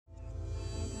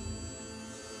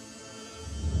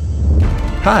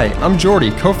Hi, I'm Jordy,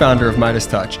 co-founder of Midas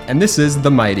Touch, and this is The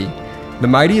Mighty. The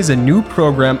Mighty is a new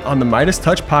program on the Midas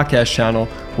Touch podcast channel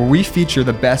where we feature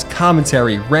the best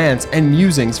commentary, rants, and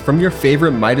musings from your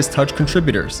favorite Midas Touch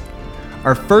contributors.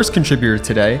 Our first contributor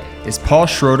today is Paul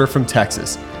Schroeder from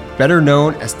Texas, better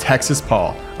known as Texas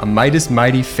Paul, a Midas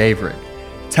Mighty favorite.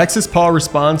 Texas Paul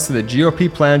responds to the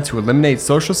GOP plan to eliminate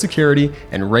Social Security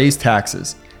and raise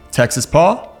taxes. Texas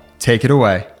Paul, take it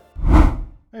away.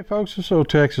 Hey folks, this is old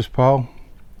Texas Paul.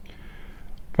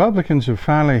 Republicans have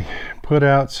finally put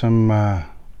out some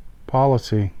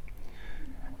policy,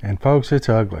 and folks, it's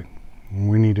ugly, and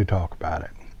we need to talk about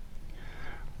it.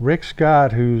 Rick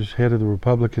Scott, who's head of the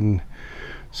Republican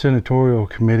Senatorial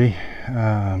Committee,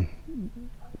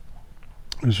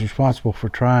 who's responsible for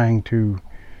trying to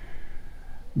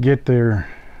get their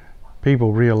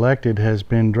people reelected, has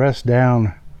been dressed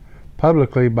down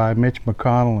publicly by Mitch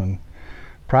McConnell and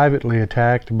privately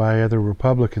attacked by other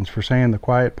Republicans for saying the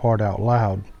quiet part out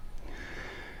loud.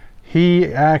 He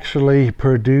actually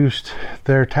produced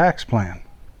their tax plan,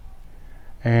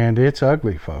 and it's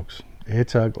ugly, folks.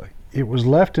 It's ugly. It was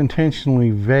left intentionally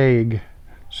vague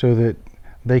so that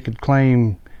they could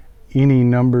claim any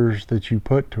numbers that you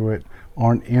put to it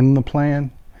aren't in the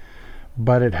plan,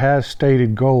 but it has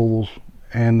stated goals,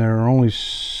 and there's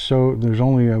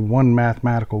only one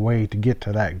mathematical way to get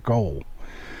to that goal.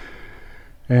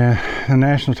 The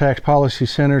National Tax Policy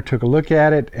Center took a look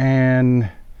at it and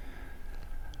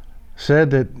said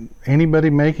that anybody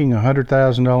making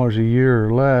 $100,000 a year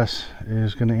or less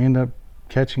is going to end up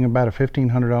catching about a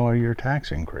 $1,500 a year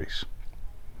tax increase.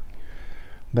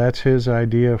 That's his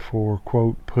idea for,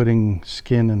 quote, putting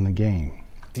skin in the game.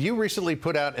 You recently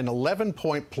put out an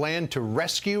 11-point plan to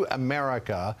rescue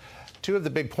America, two of the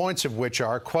big points of which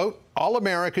are, quote, all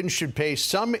Americans should pay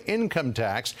some income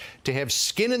tax to have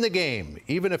skin in the game,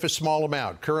 even if a small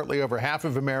amount. Currently, over half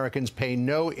of Americans pay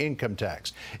no income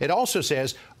tax. It also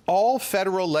says all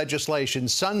federal legislation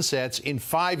sunsets in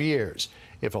 5 years.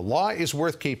 If a law is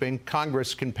worth keeping,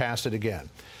 Congress can pass it again.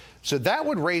 So that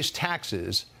would raise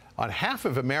taxes on half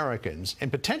of Americans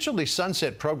and potentially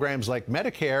sunset programs like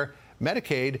Medicare,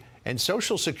 Medicaid, and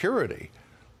Social Security.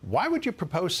 Why would you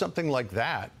propose something like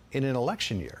that in an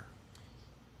election year?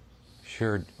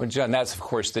 Sure. Well, John, that's, of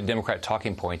course, the Democrat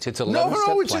talking points. It's a 11-step plan.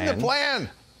 No, it's in the plan.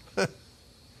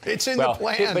 It's in the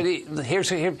plan.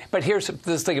 But here's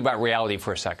let's think about reality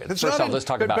for a second. First off, let's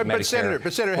talk about Medicare.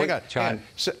 But Senator, hang on. John.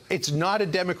 So it's not a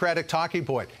Democratic talking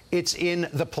point. It's in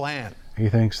the plan. He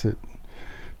thinks that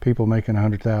people making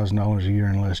 $100,000 a year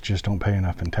and less just don't pay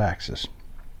enough in taxes.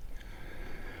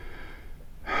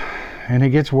 And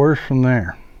it gets worse from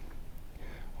there.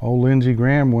 Old Lindsey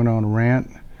Graham went on a rant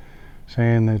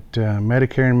saying that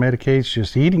Medicare and Medicaid's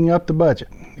just eating up the budget,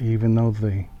 even though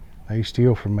they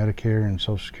steal from Medicare and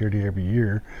Social Security every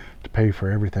year to pay for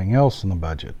everything else in the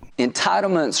budget.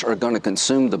 Entitlements are going to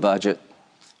consume the budget.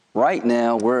 Right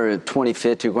now, we're at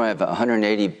 2050, we're going to have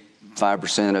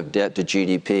 185% of debt to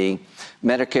GDP.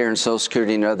 Medicare and Social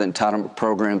Security and other entitlement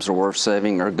programs are worth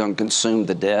saving are going to consume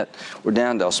the debt. We're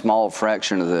down to a small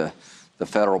fraction of the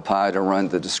federal pie to run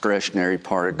the discretionary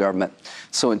part of government.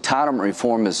 So entitlement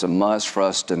reform is a must for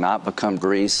us to not become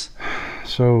Greece.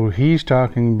 So he's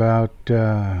talking about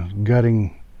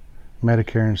gutting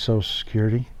Medicare and Social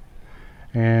Security.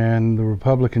 And the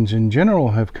Republicans in general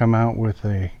have come out with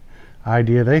a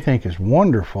idea they think is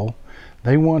wonderful.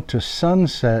 They want to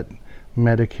sunset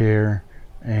Medicare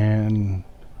and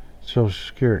Social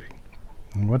Security.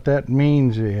 And what that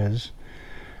means is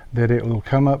that it will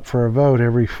come up for a vote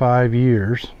every 5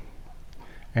 years,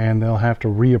 and they'll have to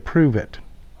reapprove it.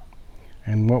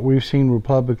 And what we've seen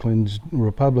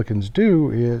Republicans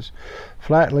do is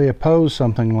flatly oppose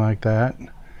something like that,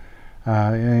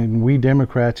 and we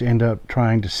Democrats end up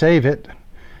trying to save it,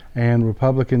 and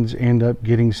Republicans end up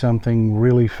getting something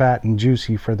really fat and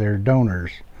juicy for their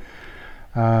donors,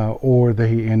 or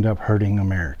they end up hurting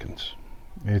Americans.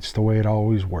 It's the way it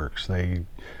always works. They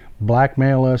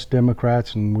blackmail us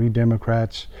Democrats, and we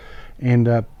Democrats end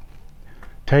up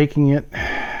taking it,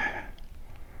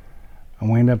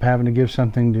 and we end up having to give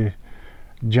something to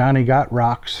Johnny Got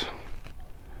Rocks,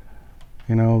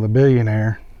 the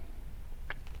billionaire,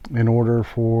 in order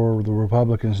for the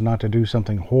Republicans not to do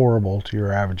something horrible to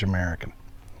your average American.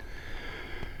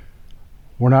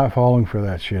 We're not falling for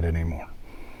that shit anymore.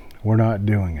 We're not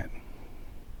doing it.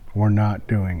 We're not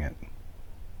doing it.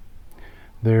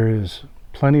 There is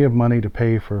plenty of money to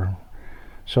pay for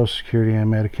Social Security and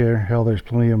Medicare. Hell, there's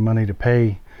plenty of money to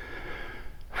pay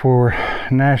for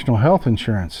national health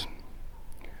insurance.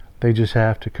 They just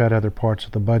have to cut other parts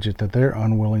of the budget that they're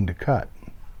unwilling to cut.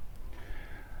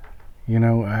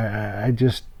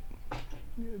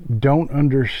 don't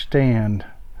understand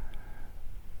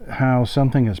how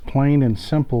something as plain and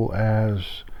simple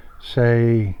as,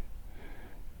 say,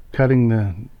 cutting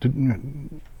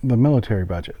the military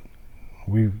budget.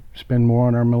 We spend more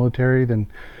on our military than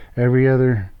every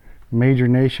other major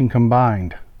nation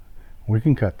combined. We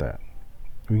can cut that.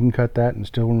 We can cut that and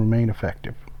still remain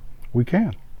effective. We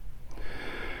can.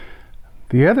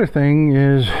 The other thing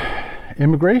is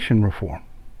immigration reform.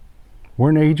 We're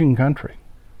an aging country.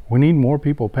 We need more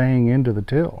people paying into the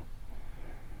till.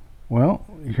 Well,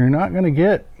 you're not going to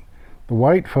get the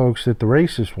white folks that the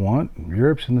racists want.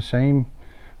 Europe's in the same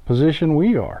position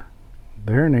we are.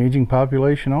 They're an aging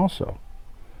population also.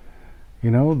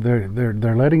 You know,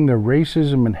 they're letting their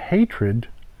racism and hatred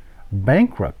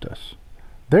bankrupt us.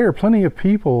 There are plenty of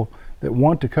people that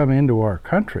want to come into our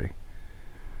country.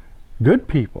 Good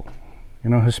people.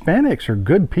 You know, Hispanics are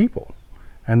good people.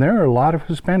 And there are a lot of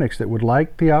Hispanics that would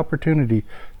like the opportunity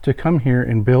to come here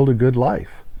and build a good life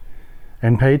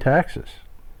and pay taxes.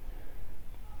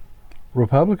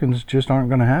 Republicans just aren't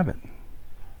going to have it.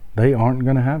 They aren't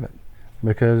going to have it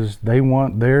because they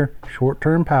want their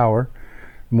short-term power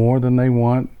more than they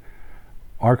want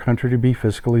our country to be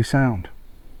fiscally sound.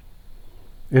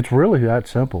 It's really that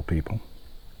simple, people.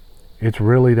 It's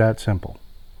really that simple.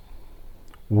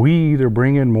 We either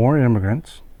bring in more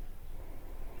immigrants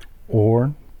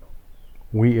or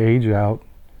we age out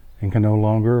and can no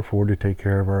longer afford to take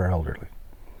care of our elderly,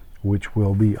 which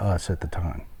will be us at the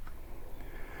time.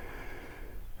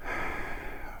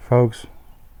 Folks,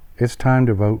 it's time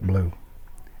to vote blue.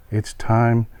 It's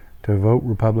time to vote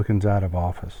Republicans out of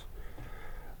office.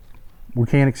 We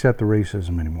can't accept the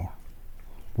racism anymore.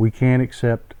 We can't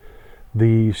accept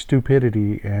the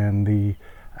stupidity and the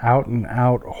out and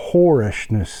out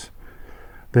whorishness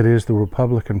that is the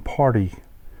Republican Party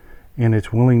in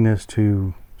its willingness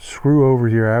to screw over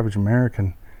your average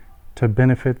American to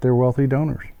benefit their wealthy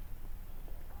donors.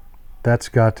 That's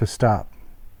got to stop.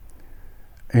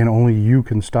 And only you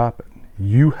can stop it.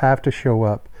 You have to show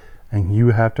up and you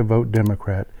have to vote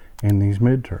Democrat in these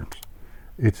midterms.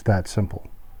 It's that simple.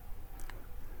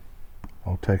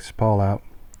 I'll text Paul out.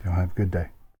 Y'all have a good day.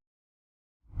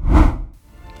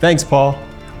 Thanks, Paul.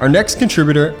 Our next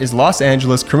contributor is Los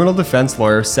Angeles criminal defense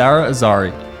lawyer Sarah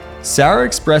Azari. Sarah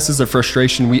expresses a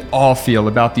frustration we all feel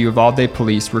about the Uvalde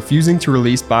police refusing to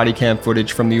release body cam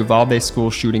footage from the Uvalde school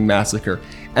shooting massacre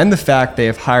and the fact they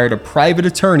have hired a private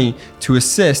attorney to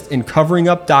assist in covering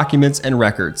up documents and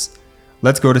records.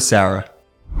 Let's go to Sarah.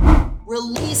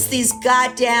 Release these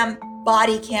goddamn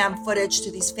body cam footage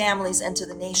to these families and to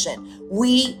the nation.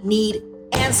 We need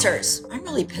answers. I'm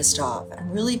really pissed off.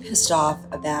 I'm really pissed off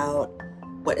about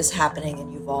what is happening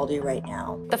in Uvalde right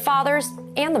now. The fathers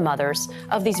and the mothers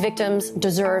of these victims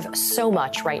deserve so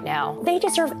much right now. They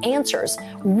deserve answers,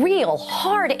 real,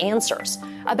 hard answers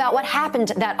about what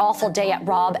happened that awful day at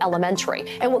Robb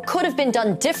Elementary and what could have been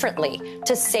done differently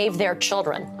to save their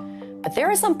children. But there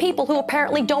are some people who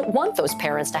apparently don't want those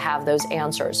parents to have those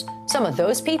answers. Some of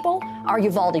those people are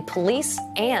Uvalde police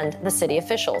and the city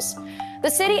officials. The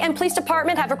city and police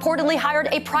department have reportedly hired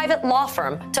a private law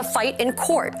firm to fight in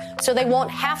court so they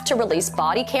won't have to release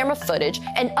body camera footage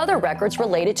and other records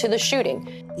related to the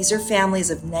shooting. These are families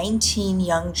of 19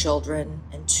 young children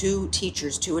and 2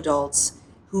 teachers, 2 adults,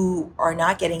 who are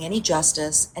not getting any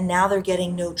justice, and now they're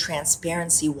getting no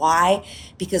transparency. Why?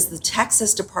 Because the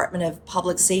Texas Department of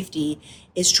Public Safety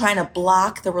is trying to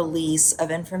block the release of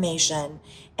information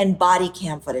and body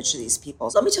cam footage to these people.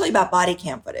 So let me tell you about body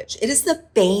cam footage. It is the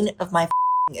bane of my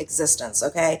existence,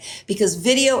 okay? Because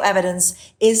video evidence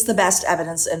is the best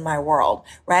evidence in my world,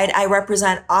 right? I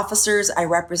represent officers, I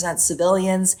represent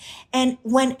civilians, and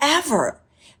whenever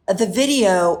the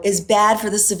video is bad for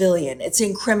the civilian, it's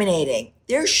incriminating,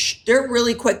 they're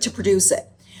really quick to produce it.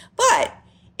 But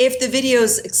if the video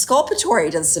is exculpatory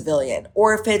to the civilian,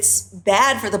 or if it's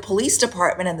bad for the police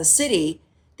department and the city,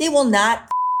 they will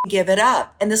not give it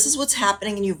up. And this is what's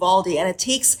happening in Uvalde. And it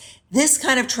takes this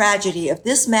kind of tragedy of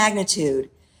this magnitude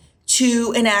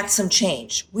to enact some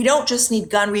change. We don't just need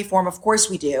gun reform. Of course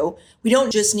we do. We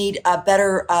don't just need a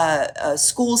better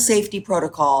school safety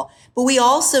protocol, but we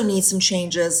also need some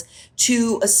changes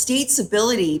to a state's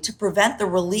ability to prevent the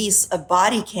release of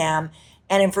body cam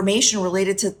and information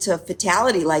related to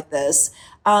fatality like this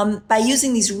by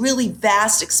using these really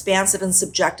vast, expansive, and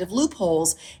subjective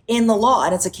loopholes in the law.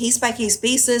 And it's a case-by-case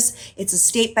basis. It's a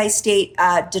state-by-state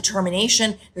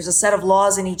determination. There's a set of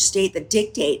laws in each state that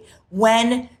dictate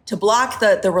when to block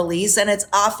the release, and it's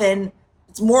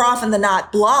more often than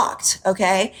not blocked,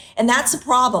 okay? And that's a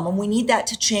problem, and we need that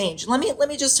to change. Let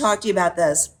me just talk to you about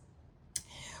this.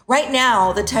 Right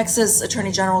now, the Texas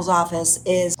Attorney General's office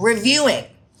is reviewing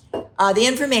the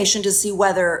information to see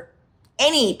whether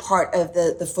any part of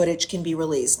the footage can be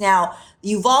released. Now,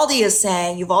 Uvalde is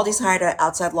saying, Uvalde's hired an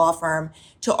outside law firm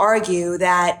to argue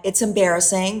that it's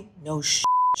embarrassing. No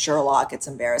Sherlock, it's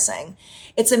embarrassing.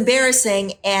 It's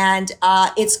embarrassing, and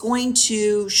it's going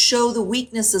to show the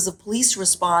weaknesses of police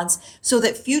response so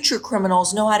that future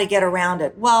criminals know how to get around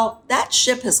it. Well, that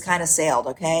ship has kind of sailed,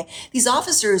 okay? These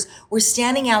officers were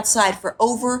standing outside for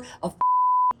over a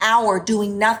hour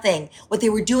doing nothing. What they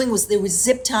were doing was they were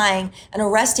zip tying and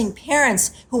arresting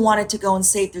parents who wanted to go and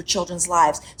save their children's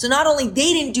lives. So not only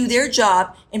they didn't do their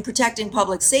job in protecting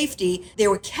public safety, they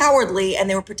were cowardly and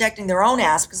they were protecting their own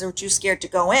ass because they were too scared to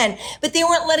go in, but they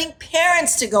weren't letting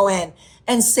parents to go in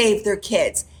and save their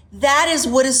kids. That is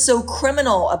what is so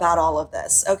criminal about all of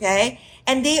this, okay?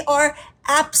 And they are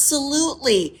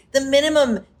absolutely, the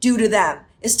minimum due to them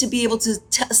is to be able to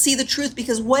see the truth,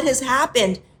 because what has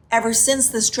happened ever since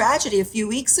this tragedy a few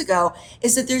weeks ago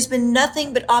is that there's been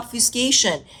nothing but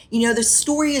obfuscation. You know, the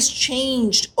story has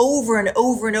changed over and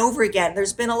over and over again.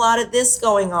 There's been a lot of this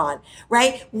going on,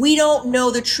 right? We don't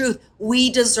know the truth. We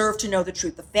deserve to know the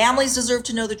truth. The families deserve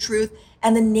to know the truth,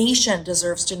 and the nation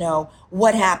deserves to know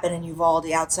what happened in Uvalde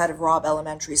outside of Robb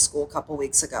Elementary School a couple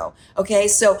weeks ago. Okay,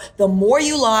 so the more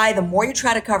you lie, the more you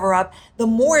try to cover up, the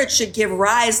more it should give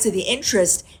rise to the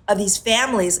interest of these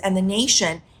families and the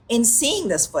nation in seeing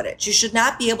this footage. You should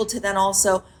not be able to then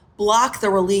also block the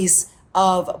release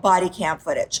of body cam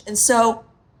footage. And so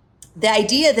the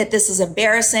idea that this is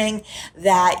embarrassing,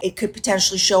 that it could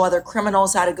potentially show other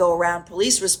criminals how to go around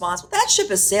police response, well, that ship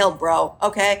has sailed, bro,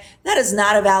 okay? That is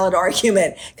not a valid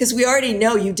argument, because we already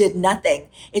know you did nothing.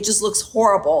 It just looks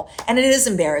horrible, and it is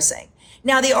embarrassing.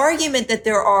 Now, the argument that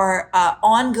there are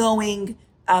ongoing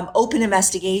open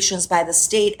investigations by the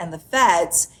state and the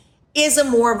feds is a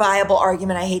more viable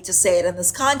argument. I hate to say it in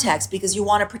this context, because you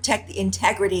want to protect the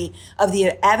integrity of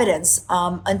the evidence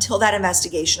until that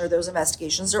investigation or those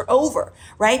investigations are over,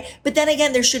 right? But then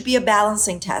again, there should be a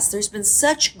balancing test. There's been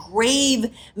such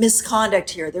grave misconduct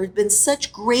here. There's been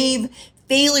such grave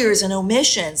failures and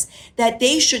omissions that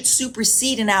they should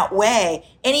supersede and outweigh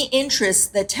any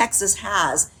interest that Texas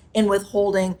has in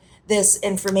withholding this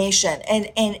information.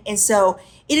 And so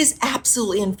it is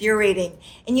absolutely infuriating.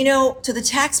 And, you know, to the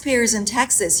taxpayers in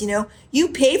Texas, you know, you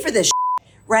pay for this,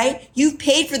 right? You've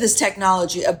paid for this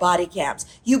technology of body cams.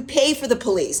 You pay for the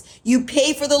police. You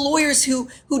pay for the lawyers who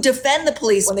defend the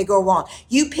police when they go wrong.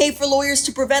 You pay for lawyers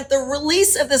to prevent the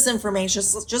release of this information,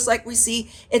 just like we see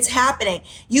it's happening.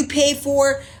 You pay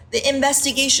for the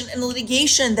investigation and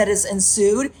litigation that has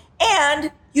ensued,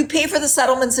 and you pay for the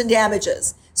settlements and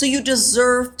damages. So you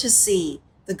deserve to see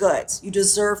the goods. You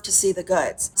deserve to see the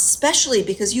goods, especially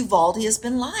because Uvalde has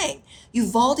been lying.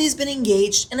 Uvalde has been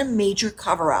engaged in a major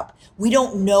cover-up. We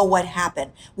don't know what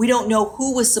happened. We don't know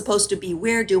who was supposed to be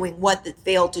where doing what that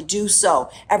failed to do so.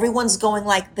 Everyone's going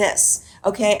like this,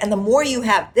 okay? And the more you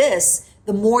have this,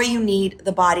 the more you need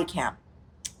the body cam.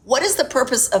 What is the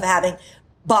purpose of having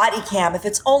body cam if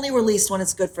it's only released when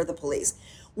it's good for the police?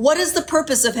 What is the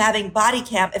purpose of having body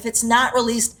cam if it's not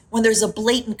released when there's a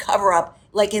blatant cover-up,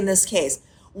 like in this case?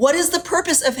 What is the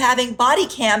purpose of having body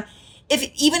cam if,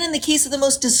 even in the case of the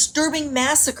most disturbing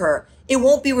massacre, it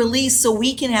won't be released so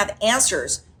we can have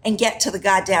answers and get to the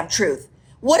goddamn truth?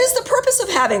 What is the purpose of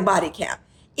having body cam?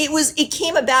 It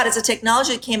came about as a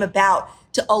technology that came about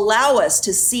to allow us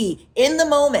to see in the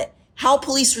moment how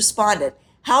police responded,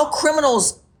 how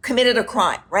criminals committed a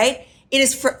crime, right? It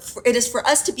is for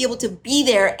us to be able to be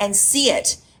there and see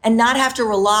it and not have to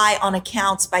rely on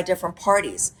accounts by different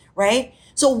parties, right?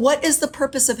 So what is the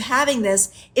purpose of having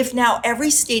this if now every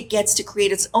state gets to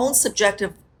create its own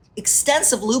subjective,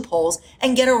 extensive loopholes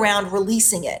and get around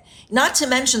releasing it? Not to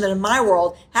mention that in my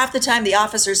world, half the time the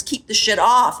officers keep the shit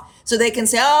off so they can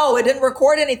say, oh, it didn't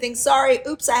record anything. Sorry.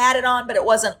 Oops, I had it on, but it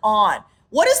wasn't on.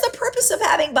 What is the purpose of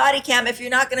having body cam if you're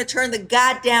not going to turn the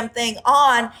goddamn thing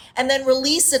on and then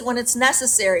release it when it's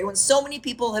necessary, when so many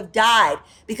people have died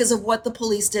because of what the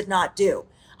police did not do?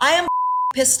 I am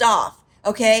pissed off.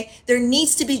 Okay, there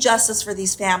needs to be justice for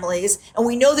these families, and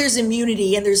we know there's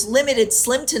immunity and there's limited,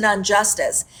 slim to none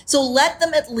justice. So let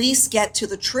them at least get to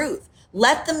the truth.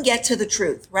 Let them get to the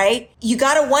truth, right? You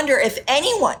got to wonder if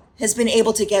anyone has been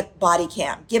able to get body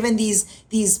cam, given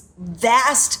these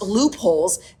vast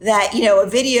loopholes that, you know, a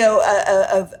video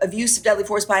of use of deadly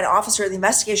force by an officer, the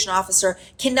investigation officer,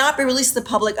 cannot be released to the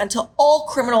public until all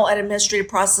criminal and administrative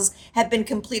processes have been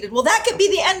completed. Well, that could be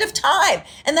the end of time.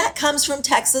 And that comes from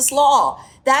Texas law.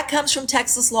 That comes from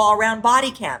Texas law around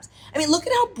body cams. I mean, look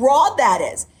at how broad that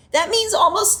is. That means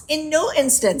almost in no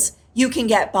instance you can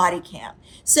get body cam.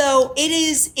 So it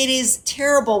is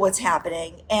terrible what's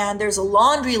happening, and there's a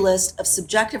laundry list of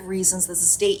subjective reasons that the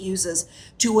state uses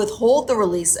to withhold the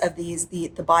release of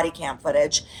the body cam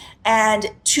footage.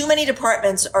 And too many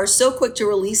departments are so quick to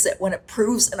release it when it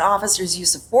proves an officer's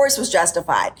use of force was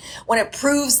justified, when it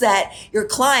proves that your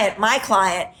client, my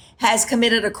client, has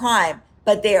committed a crime,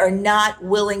 but they are not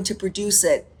willing to produce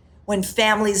it when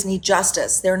families need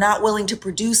justice. They're not willing to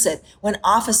produce it when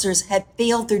officers have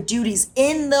failed their duties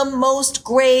in the most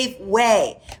grave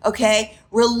way, okay?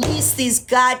 Release these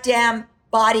goddamn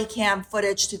body cam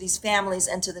footage to these families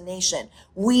and to the nation.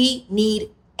 We need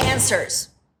answers.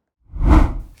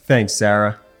 Thanks,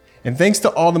 Sarah. And thanks to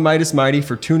all the Midas Mighty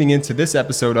for tuning in to this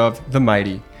episode of The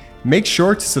Mighty. Make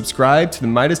sure to subscribe to the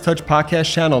Midas Touch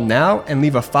podcast channel now and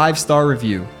leave a 5-star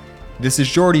review. This is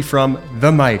Jordy from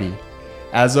The Mighty.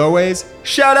 As always,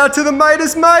 shout out to the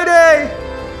Midas Mighty!